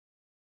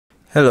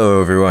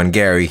Hello everyone,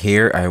 Gary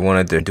here. I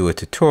wanted to do a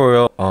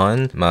tutorial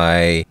on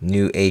my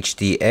new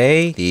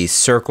HDA, the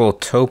Circle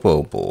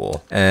Topo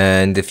bool.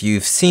 And if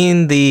you've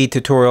seen the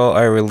tutorial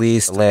I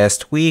released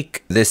last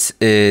week, this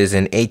is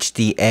an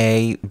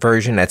HDA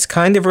version that's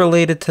kind of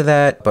related to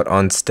that, but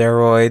on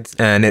steroids.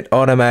 And it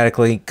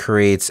automatically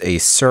creates a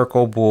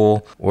circle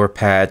bool or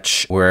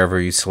patch wherever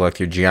you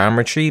select your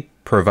geometry,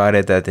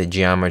 provided that the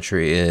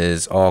geometry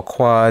is all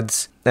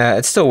quads.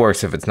 It still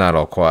works if it's not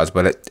all quads,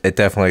 but it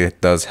definitely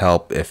does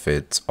help if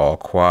it's all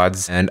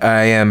quads. And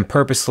I am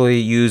purposely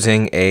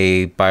using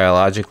a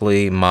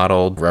biologically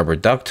modeled rubber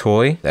duck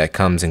toy that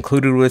comes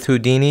included with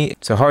Houdini.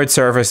 So hard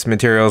surface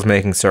materials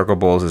making circle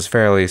bools is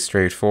fairly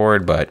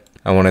straightforward, but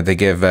I wanted to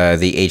give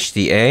the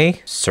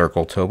HDA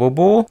Circle Topo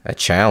bool a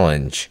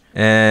challenge.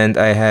 And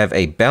I have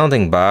a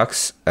bounding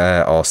box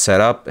all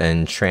set up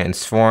and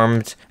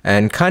transformed,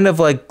 and kind of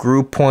like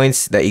group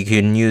points that you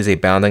can use a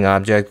bounding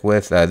object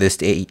with. This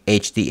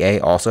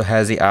HDA also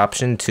has the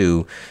option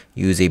to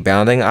use a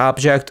bounding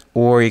object,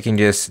 or you can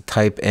just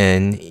type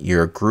in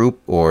your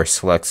group or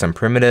select some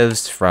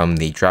primitives from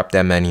the drop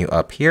down menu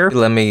up here.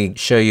 Let me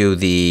show you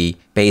the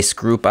base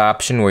group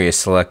option where you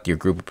select your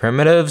group of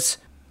primitives.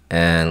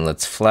 And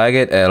let's flag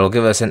it. It'll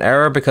give us an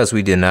error because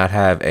we did not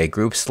have a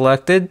group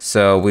selected.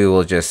 So we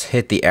will just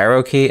hit the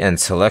arrow key and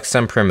select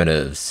some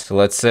primitives. So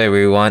let's say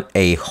we want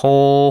a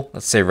hole,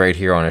 let's say right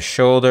here on a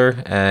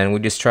shoulder, and we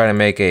just try to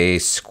make a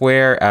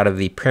square out of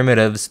the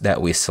primitives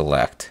that we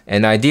select.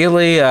 And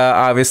ideally,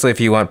 obviously, if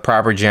you want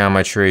proper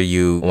geometry,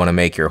 you want to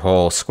make your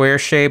hole square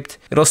shaped.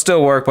 It'll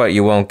still work, but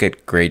you won't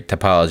get great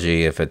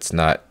topology if it's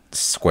not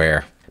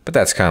square. But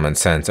that's common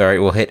sense. All right,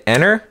 we'll hit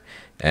enter.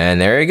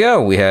 And there you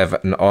go. We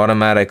have an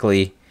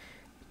automatically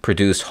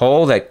produced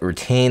hole that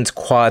retains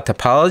quad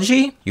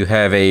topology. You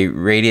have a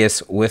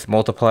radius width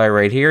multiplier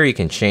right here. You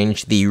can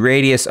change the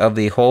radius of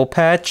the hole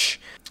patch.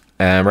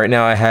 Right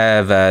now I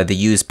have the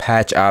use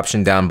patch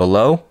option down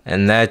below.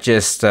 And that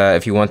just,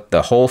 if you want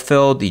the hole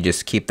filled, you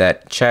just keep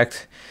that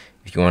checked.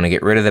 If you want to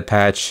get rid of the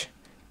patch,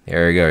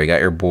 there you go. You got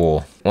your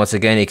bool. Once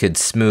again, you could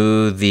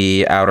smooth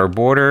the outer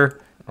border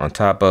on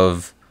top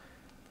of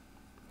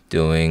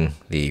doing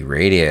the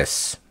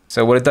radius.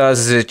 So what it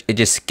does is it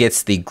just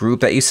gets the group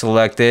that you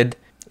selected,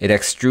 it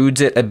extrudes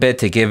it a bit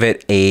to give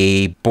it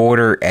a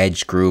border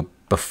edge group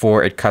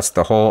before it cuts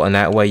the hole, and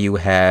that way you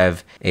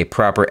have a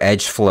proper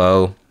edge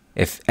flow.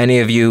 If any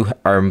of you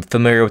are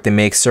familiar with the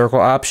make circle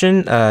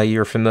option,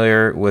 you're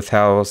familiar with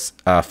how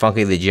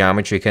funky the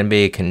geometry can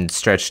be. It can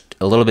stretch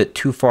a little bit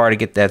too far to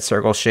get that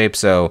circle shape,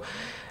 so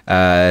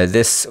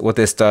what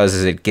this does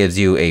is it gives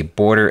you a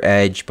border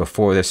edge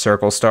before the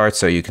circle starts,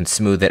 so you can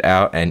smooth it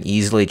out and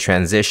easily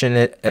transition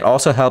it. It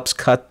also helps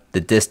cut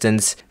the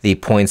distance the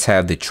points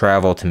have to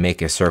travel to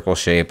make a circle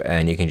shape,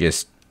 and you can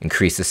just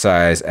increase the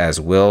size as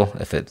will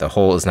if the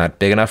hole is not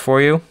big enough for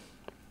you.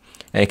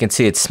 And you can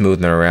see it's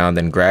smoothing around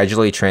and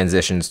gradually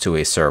transitions to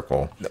a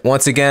circle.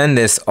 Once again,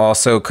 this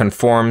also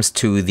conforms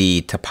to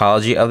the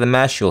topology of the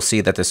mesh. You'll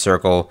see that the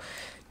circle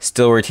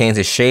still retains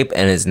its shape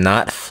and is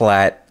not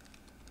flat,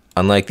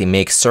 unlike the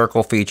make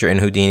circle feature in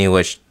Houdini,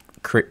 which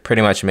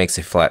pretty much makes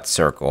a flat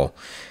circle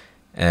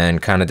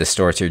and kind of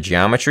distorts your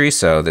geometry.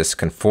 So this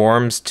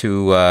conforms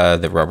to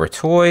the rubber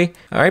toy.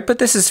 All right, but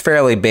this is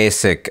fairly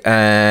basic,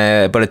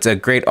 but it's a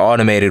great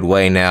automated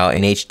way now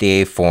in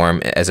HDA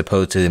form, as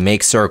opposed to the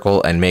make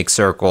circle and make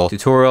circle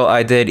tutorial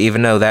I did,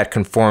 even though that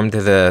conformed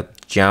to the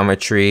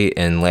geometry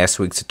in last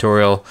week's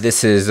tutorial.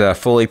 This is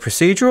fully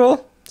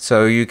procedural.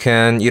 So you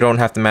don't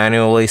have to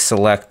manually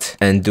select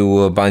and do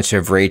a bunch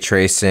of ray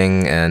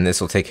tracing, and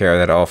this will take care of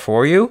that all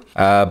for you.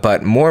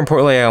 But more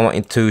importantly, I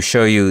want to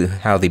show you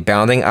how the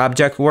bounding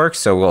object works.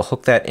 So we'll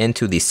hook that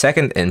into the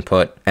second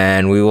input,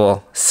 and we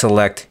will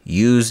select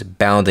use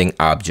bounding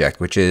object,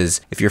 which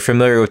is, if you're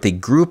familiar with the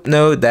group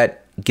node,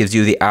 that gives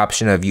you the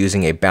option of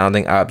using a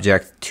bounding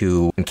object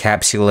to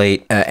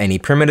encapsulate any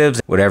primitives,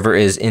 whatever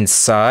is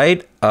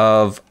inside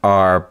of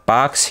our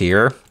box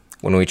here.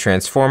 When we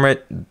transform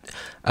it,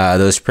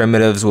 those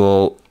primitives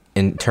will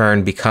in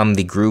turn become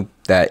the group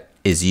that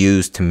is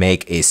used to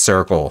make a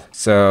circle.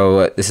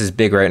 So this is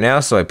big right now,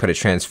 so I put a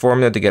transform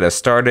node to get us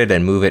started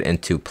and move it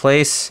into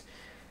place.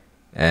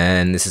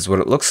 And this is what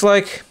it looks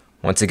like.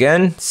 Once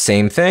again,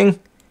 same thing.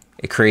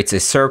 It creates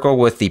a circle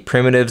with the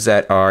primitives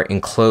that are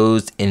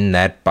enclosed in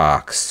that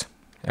box.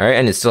 All right,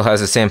 and it still has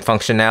the same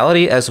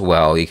functionality as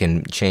well. You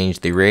can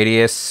change the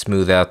radius,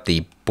 smooth out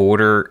the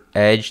border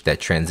edge that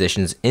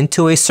transitions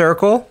into a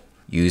circle.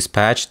 Use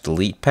patch,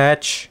 delete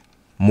patch.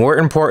 More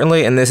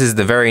importantly, and this is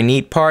the very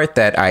neat part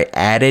that I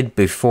added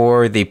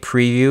before the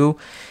preview,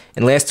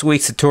 in last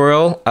week's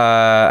tutorial,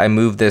 I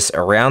moved this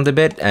around a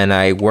bit and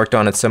I worked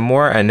on it some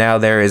more, and now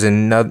there is a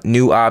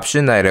new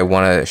option that I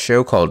want to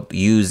show called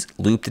use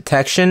loop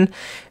detection,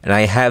 and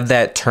I have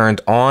that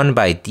turned on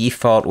by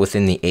default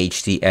within the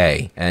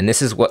HDA. And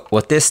this is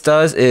what this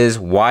does is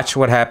watch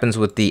what happens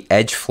with the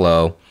edge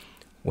flow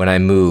when I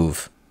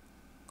move.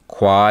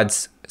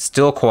 Quads,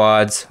 still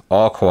quads,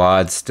 all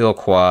quads, still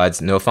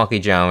quads, no funky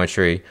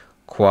geometry,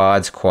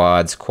 quads,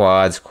 quads,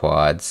 quads,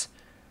 quads.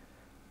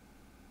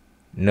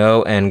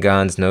 No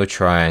n-gons, no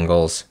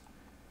triangles.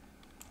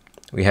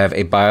 We have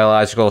a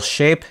biological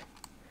shape.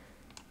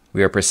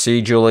 We are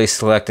procedurally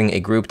selecting a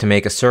group to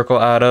make a circle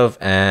out of,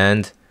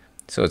 and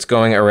so it's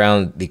going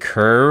around the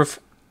curve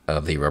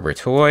of the rubber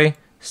toy,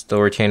 still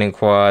retaining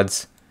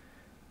quads,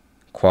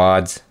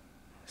 quads,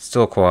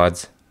 still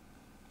quads.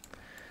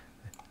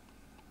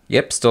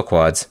 Yep, still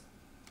quads.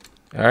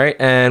 All right,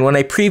 and when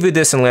I previewed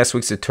this in last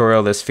week's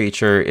tutorial, this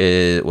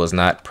feature was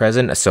not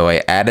present, so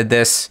I added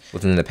this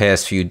within the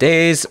past few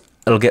days.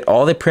 It'll get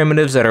all the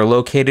primitives that are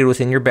located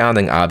within your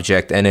bounding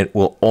object, and it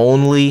will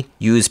only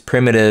use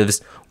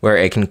primitives where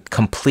it can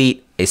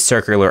complete a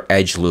circular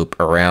edge loop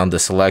around the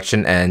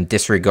selection and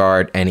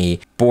disregard any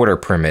border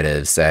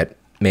primitives that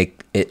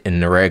make it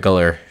an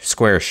irregular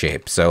square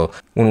shape. So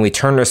when we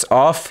turn this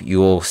off, you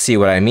will see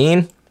what I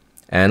mean,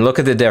 and look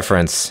at the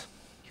difference.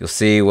 You'll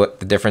see what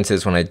the difference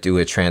is when I do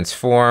a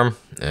transform.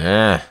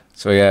 So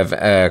we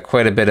have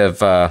quite a bit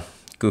of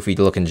goofy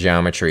looking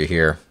geometry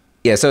here.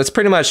 Yeah, so it's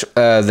pretty much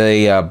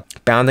the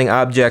bounding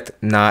object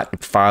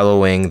not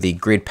following the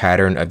grid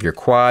pattern of your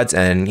quads,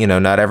 and you know,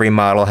 not every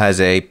model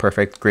has a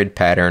perfect grid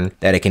pattern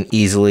that it can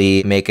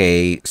easily make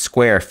a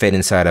square fit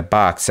inside a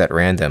box at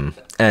random.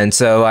 And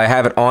so I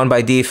have it on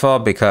by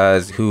default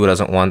because who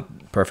doesn't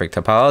want perfect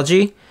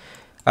topology?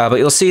 But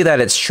you'll see that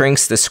it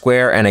shrinks the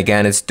square, and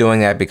again, it's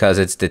doing that because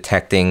it's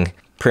detecting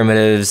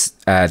primitives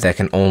that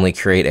can only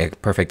create a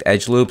perfect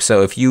edge loop.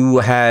 So if you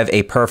have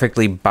a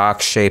perfectly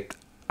box-shaped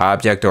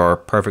object or a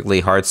perfectly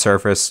hard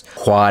surface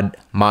quad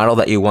model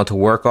that you want to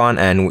work on,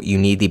 and you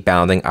need the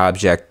bounding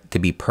object to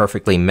be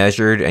perfectly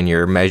measured, and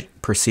you're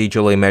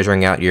procedurally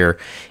measuring out your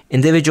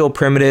individual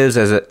primitives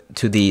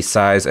to the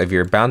size of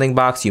your bounding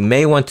box, you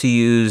may want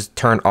to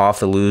turn off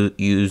the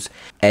use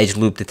edge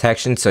loop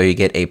detection so you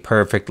get a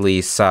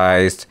perfectly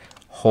sized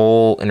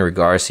hole in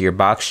regards to your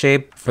box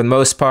shape. For the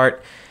most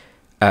part,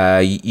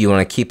 you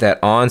want to keep that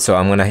on, so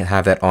I'm going to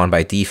have that on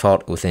by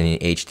default within the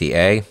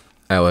HDA.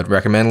 I would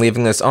recommend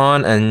leaving this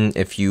on, and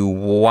if you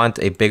want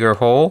a bigger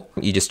hole,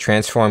 you just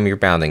transform your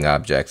bounding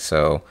object.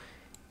 So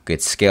you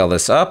could scale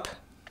this up,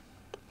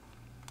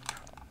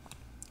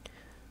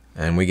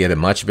 and we get a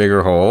much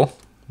bigger hole.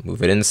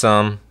 Move it in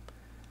some.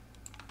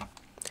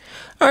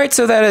 All right,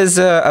 so that is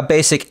a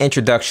basic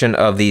introduction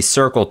of the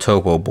Circle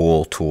Topo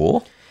bool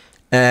tool.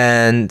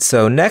 And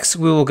so next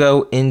we will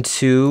go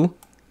into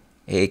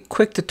a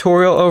quick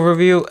tutorial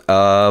overview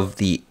of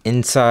the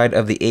inside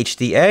of the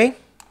HDA.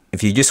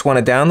 If you just want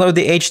to download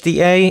the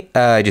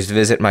HDA, just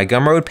visit my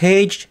Gumroad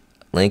page.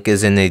 Link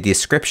is in the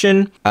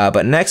description.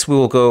 But next we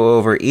will go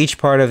over each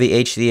part of the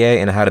HDA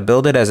and how to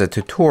build it as a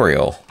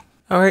tutorial.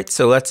 All right,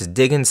 so let's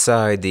dig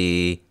inside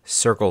the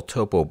Circle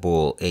Topo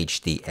bool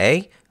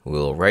HDA.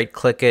 We'll right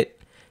click it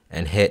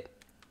and hit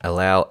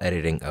Allow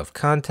Editing of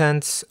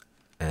Contents.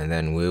 And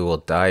then we will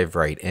dive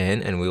right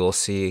in and we will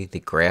see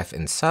the graph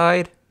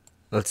inside.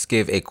 Let's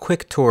give a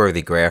quick tour of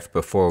the graph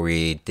before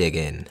we dig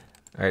in.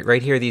 All right,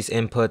 right here, these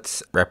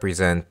inputs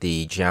represent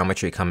the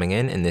geometry coming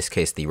in this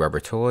case, the rubber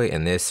toy,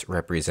 and this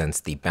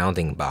represents the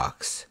bounding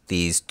box.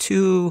 These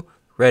two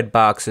red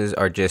boxes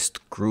are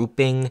just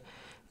grouping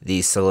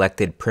the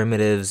selected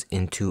primitives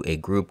into a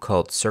group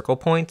called circle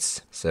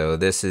points. So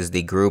this is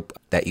the group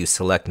that you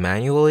select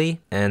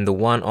manually, and the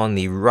one on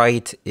the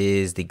right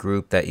is the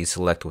group that you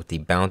select with the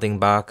bounding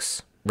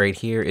box. Right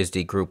here is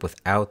the group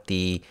without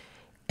the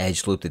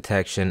edge loop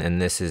detection,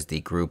 and this is the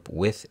group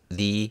with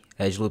the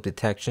edge loop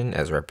detection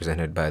as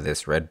represented by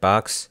this red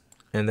box.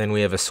 And then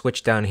we have a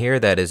switch down here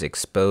that is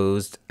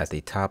exposed at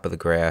the top of the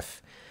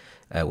graph,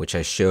 which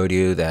I showed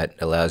you, that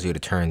allows you to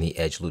turn the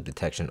edge loop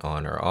detection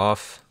on or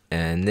off.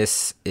 And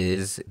this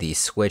is the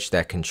switch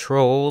that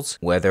controls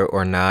whether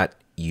or not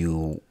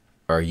you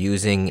are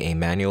using a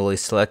manually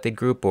selected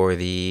group or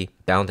the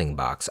bounding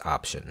box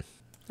option.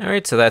 All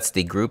right, so that's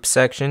the group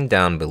section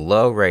down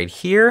below right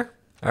here.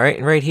 All right,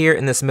 and right here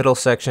in this middle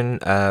section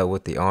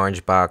with the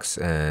orange box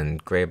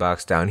and gray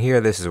box down here,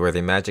 this is where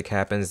the magic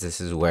happens.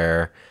 This is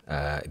where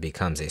it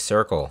becomes a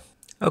circle.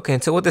 Okay,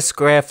 and so what this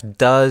graph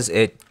does,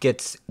 it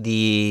gets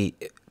the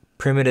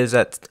primitives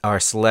that are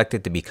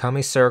selected to become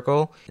a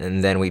circle,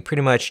 and then we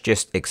pretty much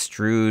just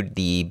extrude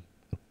the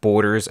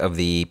borders of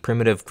the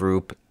primitive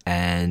group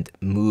and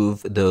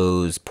move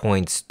those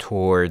points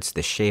towards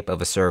the shape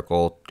of a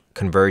circle,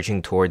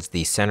 converging towards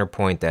the center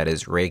point that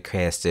is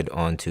raycasted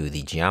onto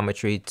the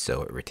geometry,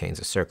 so it retains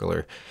a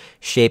circular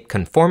shape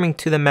conforming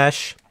to the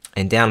mesh.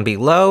 And down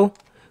below,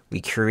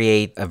 we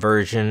create a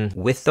version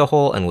with the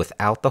hole and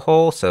without the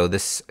hole. So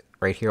this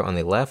right here on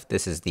the left,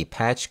 this is the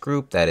patch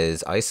group that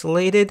is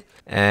isolated,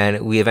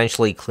 and we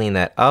eventually clean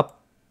that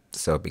up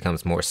so it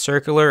becomes more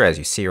circular, as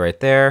you see right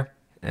there.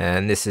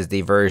 And this is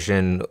the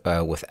version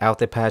without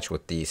the patch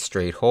with the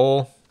straight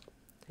hole.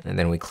 And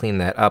then we clean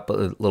that up a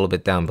little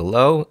bit down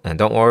below. And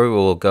don't worry,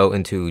 we'll go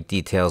into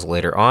details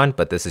later on,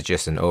 but this is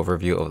just an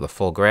overview of the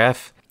full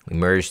graph. We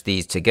merge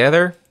these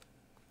together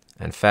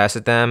and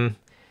facet them,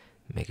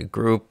 make a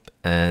group,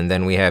 and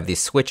then we have the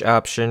switch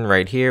option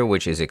right here,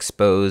 which is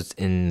exposed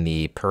in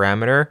the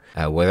parameter,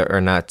 whether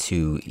or not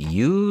to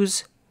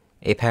use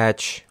a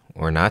patch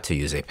or not to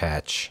use a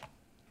patch.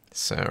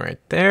 So right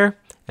there.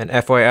 And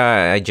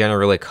FYI, I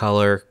generally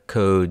color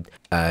code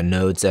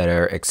nodes that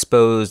are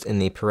exposed in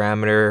the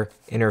parameter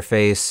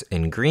interface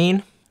in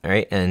green. All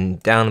right,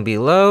 and down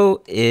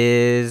below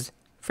is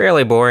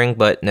fairly boring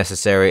but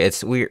necessary.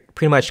 We're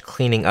pretty much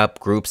cleaning up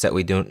groups that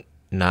we do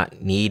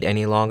not need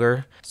any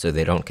longer, so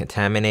they don't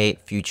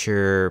contaminate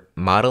future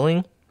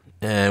modeling.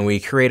 And we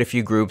create a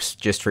few groups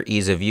just for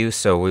ease of use.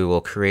 So we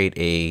will create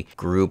a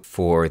group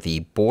for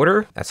the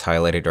border, that's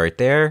highlighted right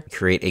there.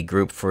 Create a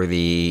group for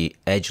the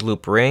edge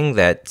loop ring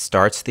that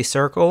starts the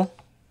circle.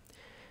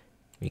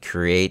 We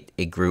create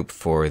a group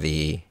for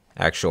the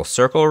actual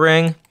circle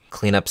ring.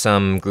 Clean up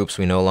some groups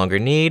we no longer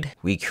need.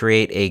 We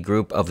create a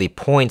group of the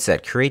points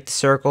that create the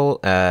circle,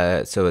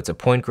 so it's a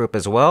point group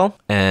as well.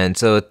 And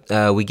so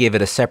we give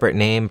it a separate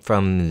name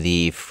from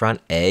the front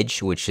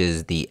edge, which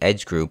is the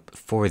edge group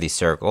for the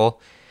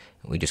circle.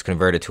 We just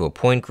convert it to a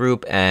point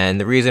group,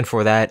 and the reason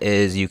for that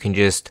is you can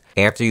just,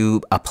 after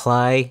you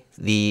apply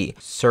the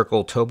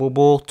Circle Topo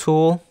bool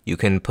tool, you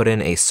can put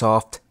in a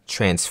soft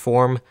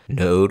transform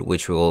node,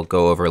 which we'll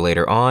go over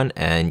later on,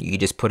 and you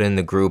just put in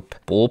the group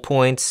bool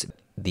points.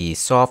 The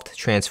soft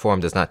transform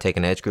does not take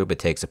an edge group, it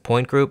takes a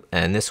point group,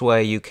 and this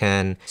way you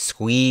can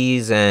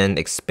squeeze and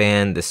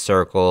expand the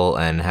circle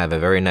and have a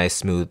very nice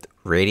smooth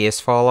radius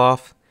fall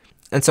off.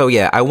 And so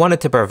yeah, I wanted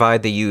to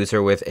provide the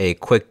user with a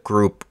quick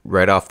group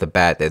right off the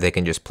bat that they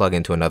can just plug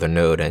into another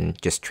node and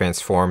just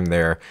transform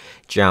their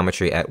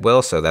geometry at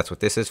will. So that's what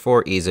this is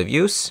for, ease of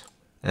use.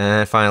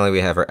 And finally,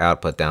 we have our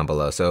output down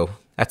below. So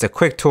that's a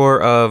quick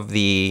tour of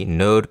the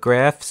node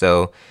graph.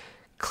 So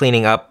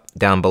cleaning up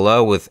down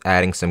below with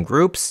adding some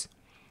groups.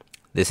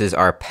 This is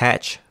our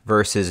patch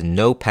versus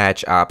no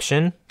patch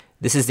option.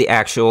 This is the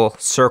actual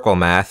circle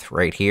math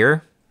right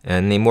here.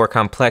 And the more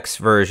complex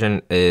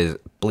version is,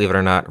 believe it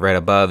or not, right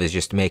above is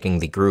just making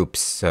the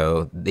groups.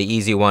 So the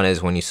easy one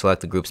is when you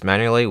select the groups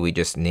manually, we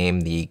just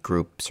name the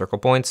group circle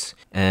points.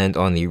 And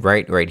on the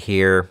right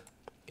here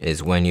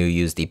is when you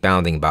use the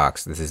bounding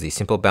box. This is the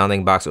simple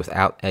bounding box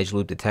without edge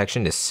loop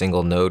detection, this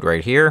single node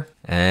right here.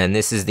 And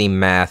this is the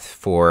math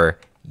for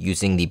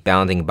using the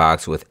bounding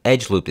box with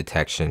edge loop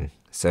detection.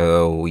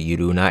 So you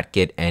do not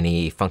get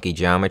any funky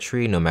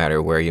geometry no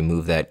matter where you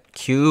move that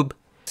cube.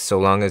 So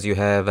long as you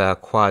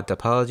have quad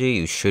topology,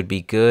 you should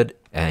be good,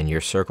 and your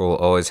circle will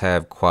always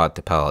have quad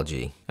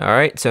topology. All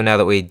right, so now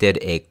that we did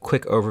a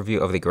quick overview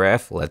of the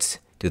graph, let's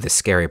do the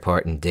scary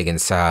part and dig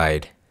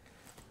inside.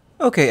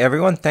 Okay,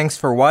 everyone, thanks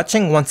for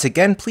watching. Once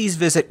again, please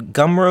visit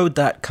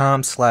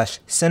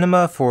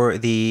gumroad.com/Psynema for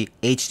the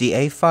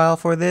HDA file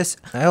for this.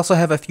 I also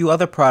have a few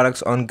other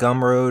products on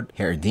Gumroad.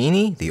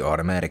 Houdini, the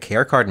automatic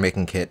hair card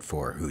making kit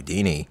for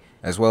Houdini,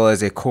 as well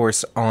as a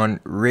course on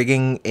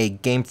rigging a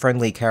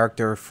game-friendly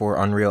character for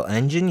Unreal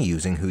Engine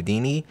using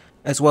Houdini,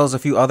 as well as a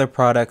few other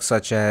products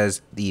such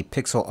as the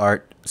pixel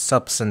art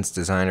substance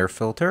designer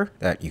filter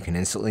that you can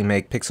instantly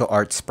make pixel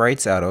art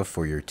sprites out of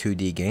for your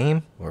 2D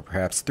game, or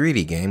perhaps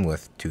 3D game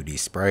with 2D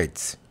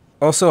sprites.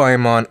 Also, I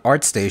am on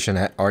ArtStation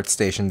at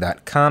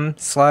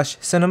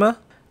artstation.com/Psynema,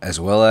 as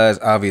well as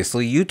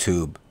obviously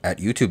YouTube at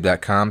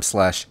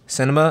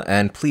youtube.com/Psynema,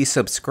 and please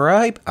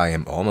subscribe. I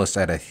am almost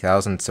at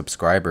 1,000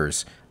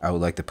 subscribers. I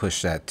would like to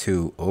push that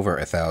to over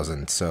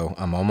 1,000, so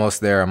I'm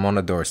almost there. I'm on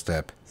the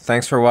doorstep.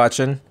 Thanks for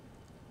watching.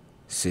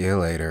 See you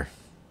later.